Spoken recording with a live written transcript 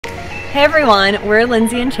Hey everyone, we're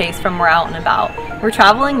Lindsay and Chase from We're Out and About. We're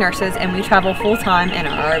traveling nurses and we travel full-time in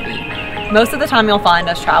our RV. Most of the time you'll find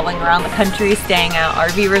us traveling around the country, staying at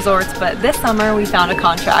RV resorts, but this summer we found a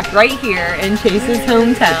contract right here in Chase's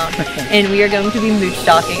hometown and we are going to be mooch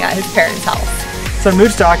docking at his parents' house. So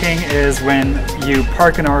mooch docking is when you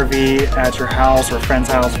park an RV at your house or a friend's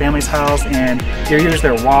house, family's house, and you use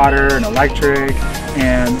their water and electric.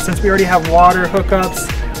 And since we already have water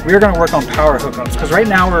hookups, we are going to work on power hookups because right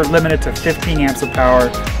now we're limited to 15 amps of power,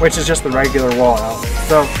 which is just the regular wall outlet.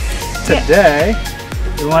 So today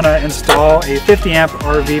we want to install a 50 amp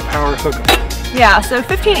RV power hookup. Yeah, so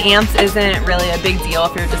 15 amps isn't really a big deal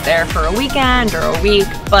if you're just there for a weekend or a week,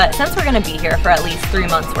 but since we're going to be here for at least 3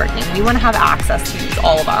 months working, we want to have access to use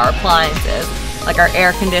all of our appliances, like our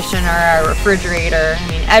air conditioner, our refrigerator, I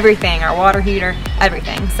mean everything, our water heater,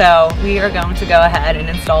 everything. So we are going to go ahead and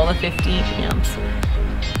install the 50 amps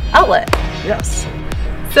outlet. Yes.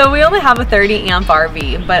 So we only have a 30 amp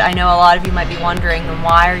RV, but I know a lot of you might be wondering, then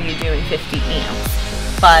why are you doing 50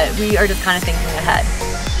 amps? But we are just kind of thinking ahead.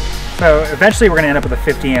 So eventually we're going to end up with a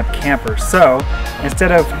 50 amp camper. So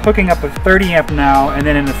instead of hooking up a 30 amp now and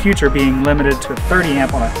then in the future being limited to a 30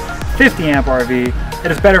 amp on a 50 amp RV,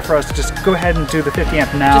 it is better for us to just go ahead and do the 50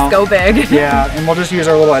 amp now. Just go big. Yeah, and we'll just use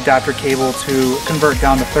our little adapter cable to convert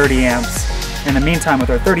down to 30 amps in the meantime with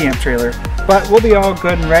our 30 amp trailer. But we'll be all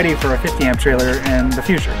good and ready for a 50 amp trailer in the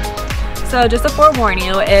future. So just to forewarn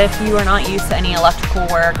you, if you are not used to any electrical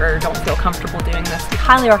work or don't feel comfortable doing this, we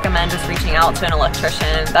highly recommend just reaching out to an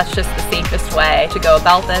electrician. That's just the safest way to go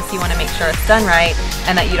about this. You want to make sure it's done right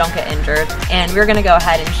and that you don't get injured. And we're going to go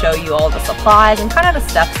ahead and show you all the supplies and kind of the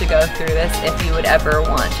steps to go through this if you would ever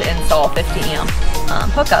want to install 50 amp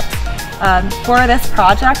hookups. For this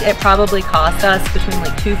project, it probably cost us between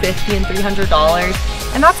like $250 and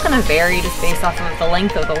 $300, and that's going to vary just based off of the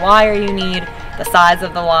length of the wire you need, the size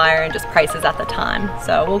of the wire, and just prices at the time.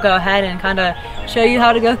 So we'll go ahead and kind of show you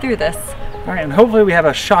how to go through this. All right, and hopefully we have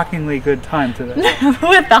a shockingly good time today.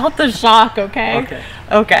 Without the shock, okay? Okay.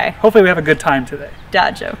 Okay. Hopefully we have a good time today.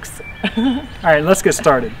 Dad jokes. All right, let's get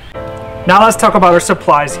started. Now let's talk about our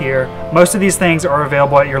supplies here. Most of these things are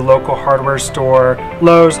available at your local hardware store,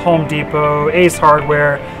 Lowe's, Home Depot, Ace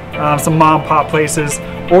Hardware, some mom and pop places,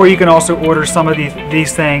 or you can also order some of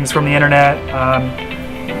these things from the internet,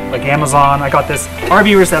 like Amazon. I got this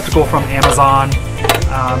RV receptacle from Amazon.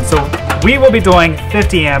 So we will be doing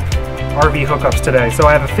 50 amp RV hookups today. So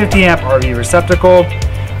I have a 50 amp RV receptacle.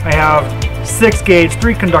 I have 6 gauge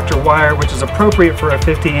 3 conductor wire, which is appropriate for a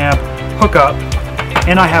 50 amp hookup.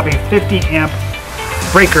 And I have a 50 amp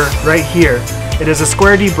breaker right here. It is a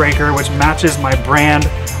square D breaker which matches my brand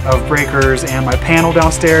of breakers and my panel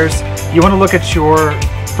downstairs. You want to look at your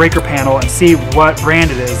breaker panel and see what brand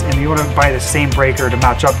it is, and you want to buy the same breaker to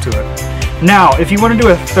match up to it. Now if you want to do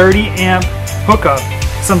a 30 amp hookup,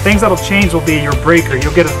 some things that'll change will be your breaker.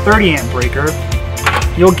 You'll get a 30 amp breaker.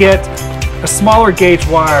 You'll get a smaller gauge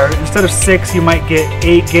wire. Instead of 6 you might get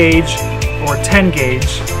 8 gauge or 10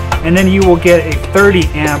 gauge. And then you will get a 30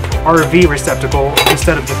 amp RV receptacle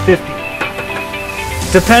instead of the 50.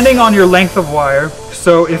 Depending on your length of wire,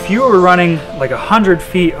 so if you were running like 100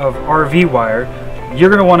 feet of RV wire,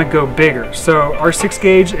 you're gonna wanna go bigger. So our 6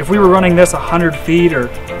 gauge, if we were running this 100 feet or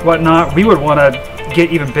whatnot, we would wanna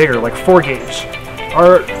get even bigger, like 4 gauge.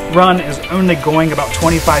 Our run is only going about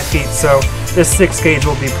 25 feet, so this 6 gauge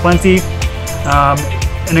will be plenty.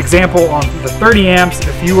 An example on the 30 amps,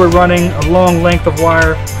 if you were running a long length of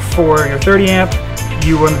wire for your 30 amp,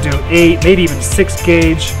 you want to do 8, maybe even 6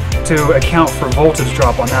 gauge to account for voltage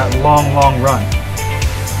drop on that long run.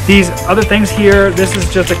 These other things here, this is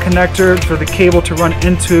just a connector for the cable to run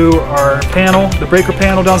into our panel, the breaker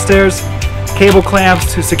panel downstairs. Cable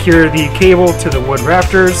clamps to secure the cable to the wood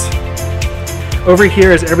rafters. Over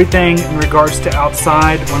here is everything in regards to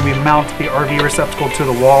outside when we mount the RV receptacle to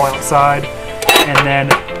the wall outside. And then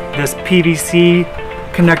this PVC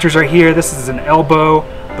connectors right here. This is an elbow.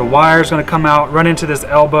 The wire is going to come out, run into this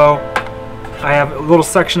elbow. I have a little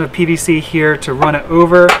section of PVC here to run it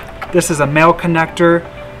over. This is a male connector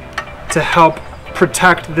to help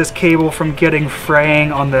protect this cable from getting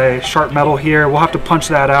fraying on the sharp metal here. We'll have to punch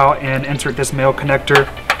that out and insert this male connector.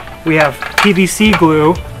 We have PVC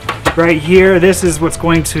glue right here. This is what's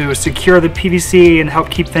going to secure the PVC and help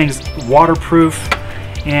keep things waterproof.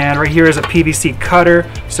 And right here is a PVC cutter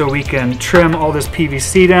so we can trim all this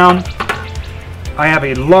PVC down. I have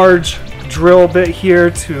a large drill bit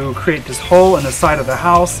here to create this hole in the side of the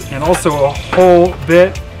house, and also a hole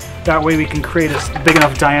bit. That way we can create a big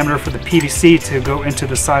enough diameter for the PVC to go into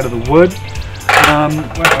the side of the wood.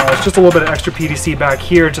 It's just a little bit of extra PVC back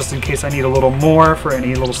here just in case I need a little more for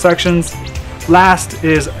any little sections. Last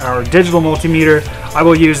is our digital multimeter. I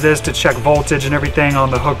will use this to check voltage and everything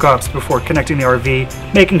on the hookups before connecting the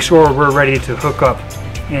RV, making sure we're ready to hook up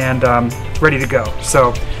and ready to go.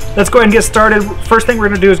 So let's go ahead and get started. First thing we're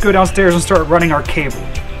gonna do is go downstairs and start running our cable.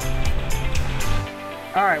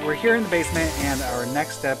 All right, we're here in the basement and our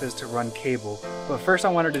next step is to run cable. But first I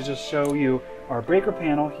wanted to just show you our breaker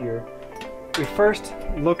panel here. We first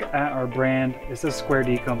look at our brand. This is Square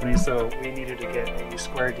D company, so we needed to get a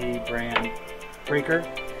Square D brand breaker.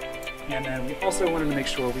 And then we also wanted to make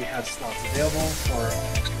sure we had slots available for our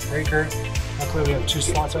extra breaker. Luckily we have 2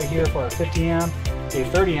 slots right here for our 50 amp. A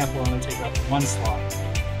 30 amp will only take up 1 slot.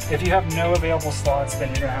 If you have no available slots, then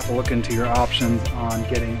you're gonna have to look into your options on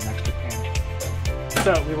getting an extra panel.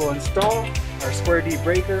 So we will install our Square D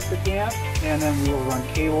breaker 50 amp, and then we will run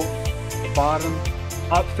cable from the bottom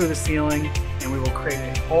up through the ceiling, and we will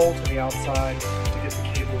create a hole to the outside to get the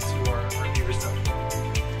cable to our RV receptacle.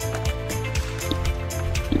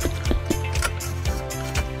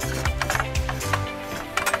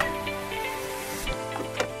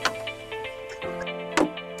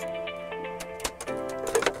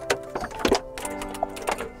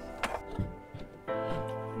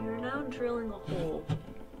 We are now drilling a hole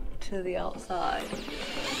to the outside.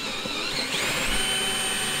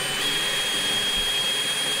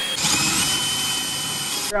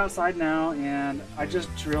 We're outside now, and I just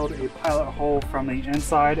drilled a pilot hole from the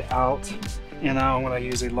inside out, and now I'm going to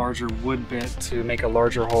use a larger wood bit to make a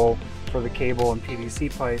larger hole for the cable and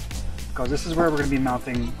PVC pipe, because this is where we're going to be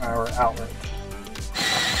mounting our outlet.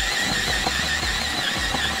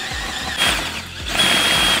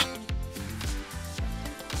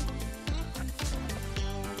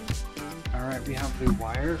 Alright, we have the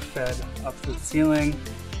wire fed up to the ceiling.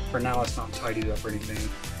 For now it's not tidied up or anything.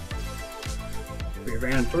 We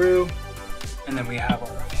ran through, and then we have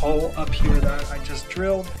our hole up here that I just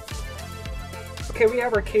drilled. Okay, we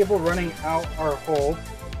have our cable running out our hole.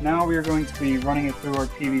 Now we are going to be running it through our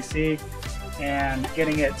PVC and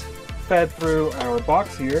getting it fed through our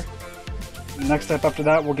box here. The next step after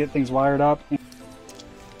that, we'll get things wired up.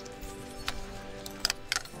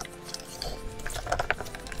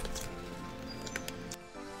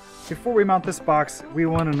 Before we mount this box, we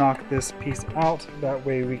want to knock this piece out. That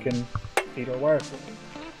way we can feed our wire through.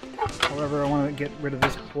 However, I want to get rid of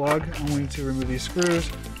this plug. I'm going to remove these screws,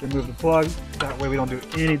 remove the plug. That way we don't do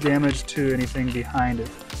any damage to anything behind it.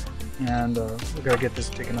 And we're going to get this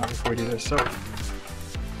taken out before we do this. So,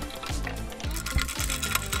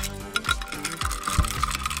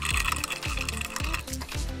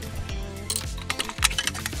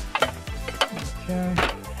 okay.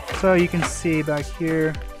 So you can see back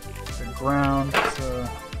here the ground. So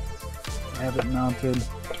I have it mounted.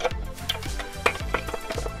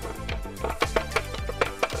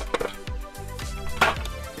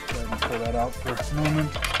 That out for a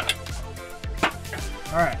moment.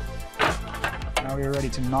 Alright, now we are ready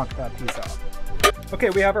to knock that piece out. Okay,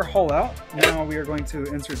 we have our hole out. Now we are going to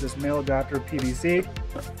insert this male adapter PVC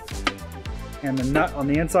and the nut on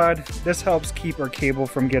the inside. This helps keep our cable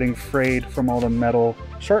from getting frayed from all the metal,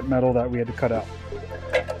 sharp metal that we had to cut out.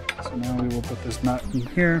 So now we will put this nut in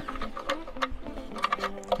here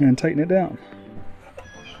and tighten it down.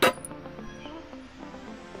 Okay,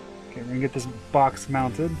 we're gonna get this box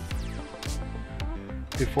mounted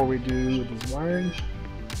before we do this wiring.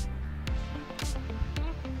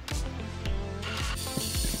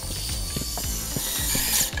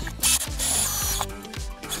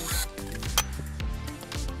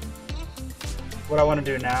 What I want to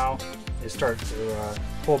do now is start to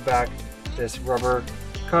pull back this rubber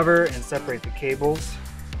cover and separate the cables.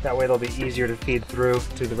 That way they'll be easier to feed through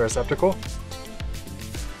to the receptacle.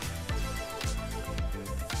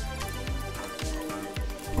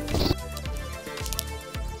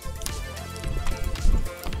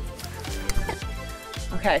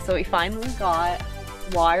 Okay, so we finally got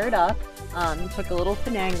wired up. Took a little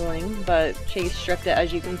finagling, but Chase stripped it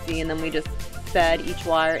as you can see, and then we just fed each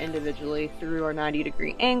wire individually through our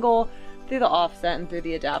 90-degree angle, through the offset, and through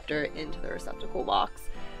the adapter into the receptacle box.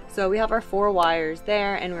 So we have our 4 wires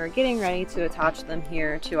there, and we're getting ready to attach them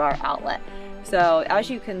here to our outlet. So as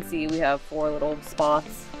you can see, we have 4 little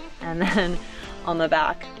spots, and then on the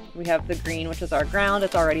back we have the green, which is our ground.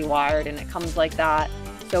 It's already wired and it comes like that.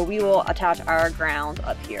 So we will attach our ground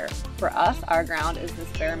up here. For us, our ground is this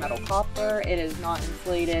bare metal copper. It is not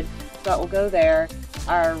insulated, so that will go there.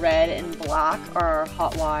 Our red and black are our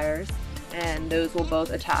hot wires, and those will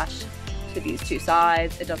both attach to these 2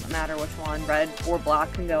 sides. It doesn't matter which one, red or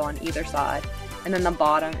black can go on either side. And then the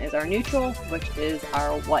bottom is our neutral, which is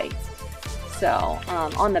our white. So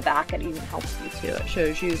on the back, it even helps you too. It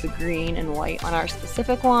shows you the green and white on our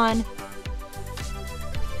specific one.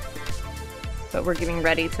 but we're getting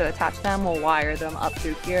ready to attach them. We'll wire them up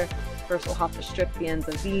through here. First we'll have to strip the ends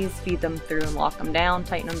of these, feed them through and lock them down,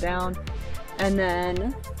 tighten them down. And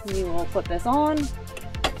then we will put this on,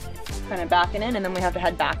 kind of back it in, and then we have to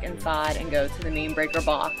head back inside and go to the main breaker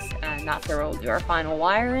box, and that's where we'll do our final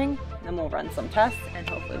wiring. Then we'll run some tests and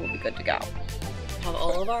hopefully we'll be good to go. Have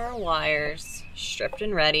all of our wires stripped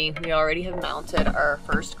and ready. We already have mounted our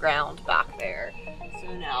first ground back there.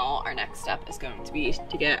 So now our next step is going to be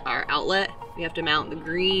to get our outlet. We have to mount the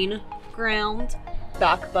green ground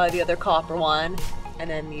back by the other copper one, and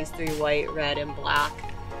then these 3 white, red, and black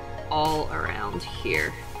all around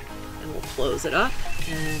here. And we'll close it up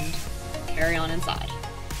and carry on inside.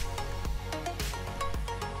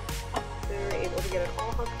 So we're able to get it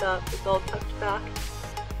all hooked up. It's all tucked back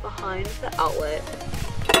behind the outlet.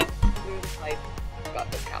 Through the pipe, we've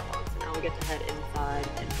got this cap on. So now we get to head inside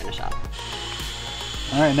and finish up.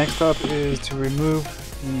 All right, next up is to remove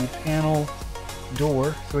the panel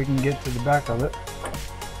door so we can get to the back of it.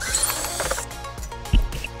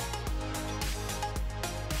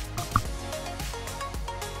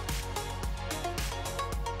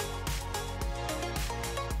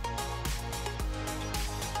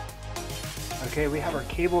 Okay, we have our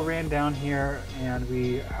cable ran down here and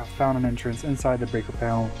we have found an entrance inside the breaker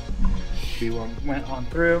panel. We went on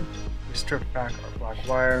through, we stripped back our black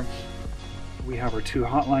wire. We have our 2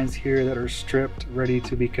 hot lines here that are stripped, ready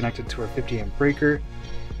to be connected to our 50 amp breaker.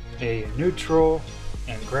 A neutral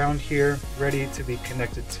and ground here, ready to be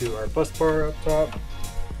connected to our bus bar up top.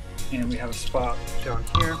 And we have a spot down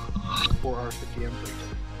here for our 50 amp breaker.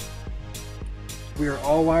 We are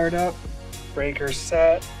all wired up, breaker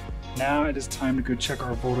set. Now it is time to go check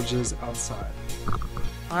our voltages outside.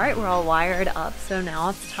 All right, we're all wired up, so now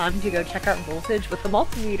it's time to go check our voltage with the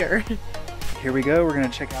multimeter. Here we go, we're gonna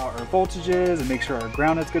check out our voltages and make sure our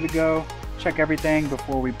ground is good to go. Check everything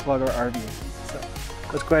before we plug our RV in. So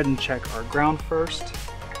let's go ahead and check our ground first,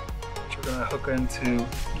 which we're gonna hook into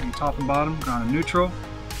the top and bottom, ground and neutral.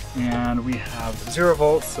 And we have 0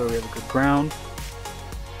 volts, so we have a good ground.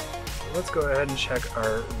 So let's go ahead and check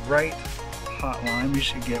our right hot line. We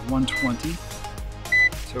should get 120.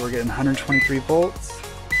 So we're getting 123 volts.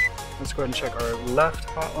 Let's go ahead and check our left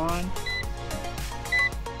hot line.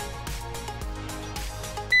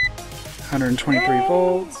 123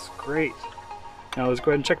 volts, great. Now let's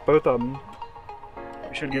go ahead and check both of them.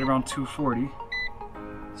 We should get around 240.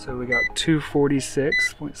 So we got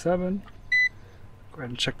 246.7. Go ahead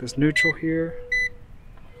and check this neutral here.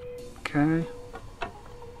 Okay.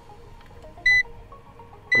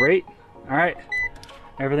 Great. All right.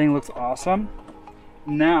 Everything looks awesome.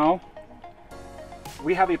 Now,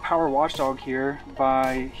 we have a power watchdog here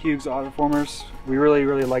by Hughes Autoformers. We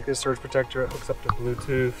really like this surge protector. It hooks up to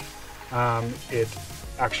Bluetooth. It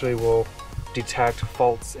actually will detect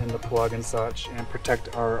faults in the plug and such and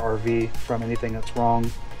protect our RV from anything that's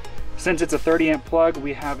wrong. Since it's a 30 amp plug,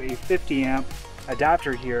 we have a 50 amp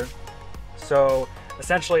adapter here. So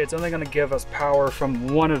essentially it's only going to give us power from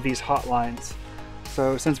one of these hot lines.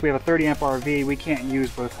 So since we have a 30 amp RV, we can't use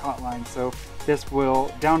both hot lines. So this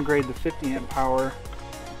will downgrade the 50 amp power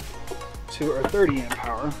to our 30 amp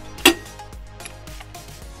power.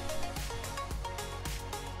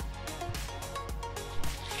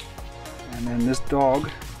 And then this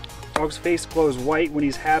dog's face glows white when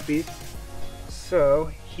he's happy. So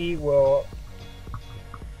he will...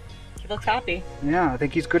 He looks happy. Yeah, I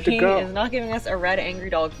think he's good to go. He is not giving us a red angry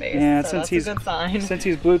dog face, and so since that's a good sign. Since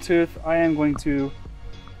he's Bluetooth, I am going to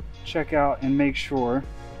check out and make sure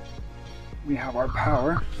we have our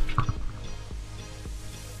power.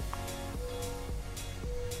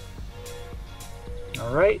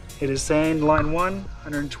 All right, it is saying line 1,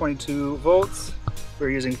 122 volts. We're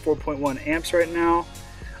using 4.1 amps right now.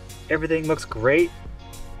 Everything looks great,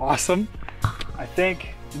 awesome. I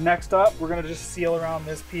think next up, we're gonna just seal around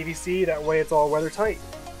this PVC. That way it's all weather tight.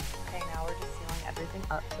 Okay, now we're just sealing everything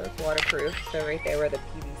up so it's waterproof. So right there where the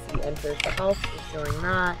PVC enters the house, we're sealing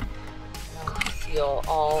that. Now we'll seal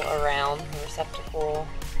all around the receptacle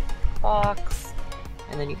box.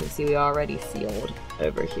 And then you can see we already sealed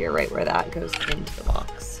over here, right where that goes into the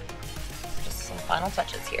box. Just some final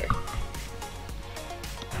touches here.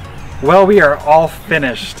 Well, we are all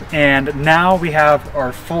finished, and now we have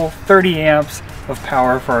our full 30 amps of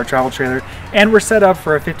power for our travel trailer, and we're set up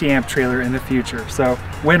for a 50 amp trailer in the future, so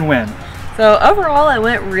win-win. So overall it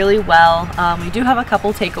went really well. We do have a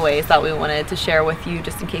couple takeaways that we wanted to share with you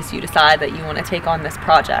just in case you decide that you want to take on this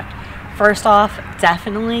project. First off,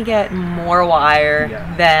 definitely get more wire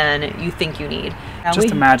than you think you need. Now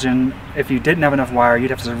just imagine if you didn't have enough wire,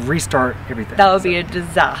 you'd have to restart everything. That would be a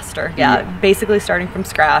disaster. Yeah, basically starting from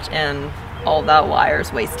scratch and all that wire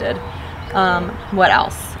is wasted. What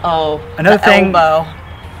else? Oh, Another the thing, elbow.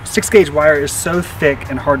 6-gauge wire is so thick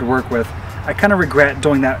and hard to work with. I kind of regret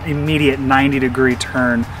doing that immediate 90-degree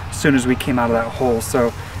turn as soon as we came out of that hole.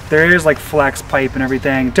 So there is like flex pipe and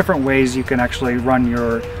everything, different ways you can actually run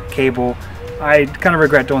your cable. I kind of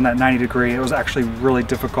regret doing that 90-degree. It was actually really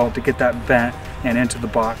difficult to get that bent and into the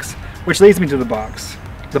box, which leads me to the box.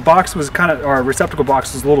 The box was kind of, our receptacle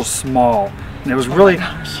box was a little small, and it was really,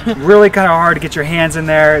 really kind of hard to get your hands in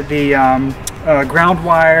there. The ground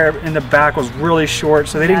wire in the back was really short,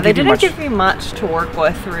 so they didn't give you much to work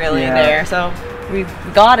with really there. So we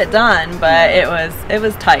got it done, but it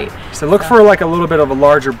was tight. So look for like a little bit of a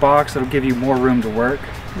larger box that'll give you more room to work.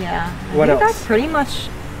 Yeah. What else? That's pretty much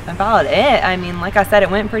about it. I mean, like I said, it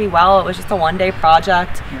went pretty well. It was just a one-day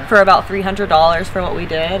project for about $300 for what we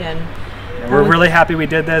did, and we're really happy we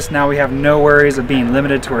did this. Now we have no worries of being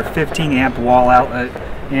limited to our 15-amp wall outlet,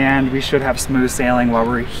 and we should have smooth sailing while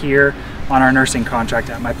we're here on our nursing contract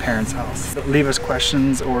at my parents' house. Leave us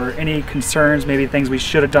questions or any concerns, maybe things we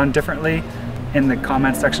should have done differently in the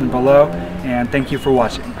comment section below, and thank you for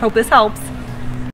watching. Hope this helps.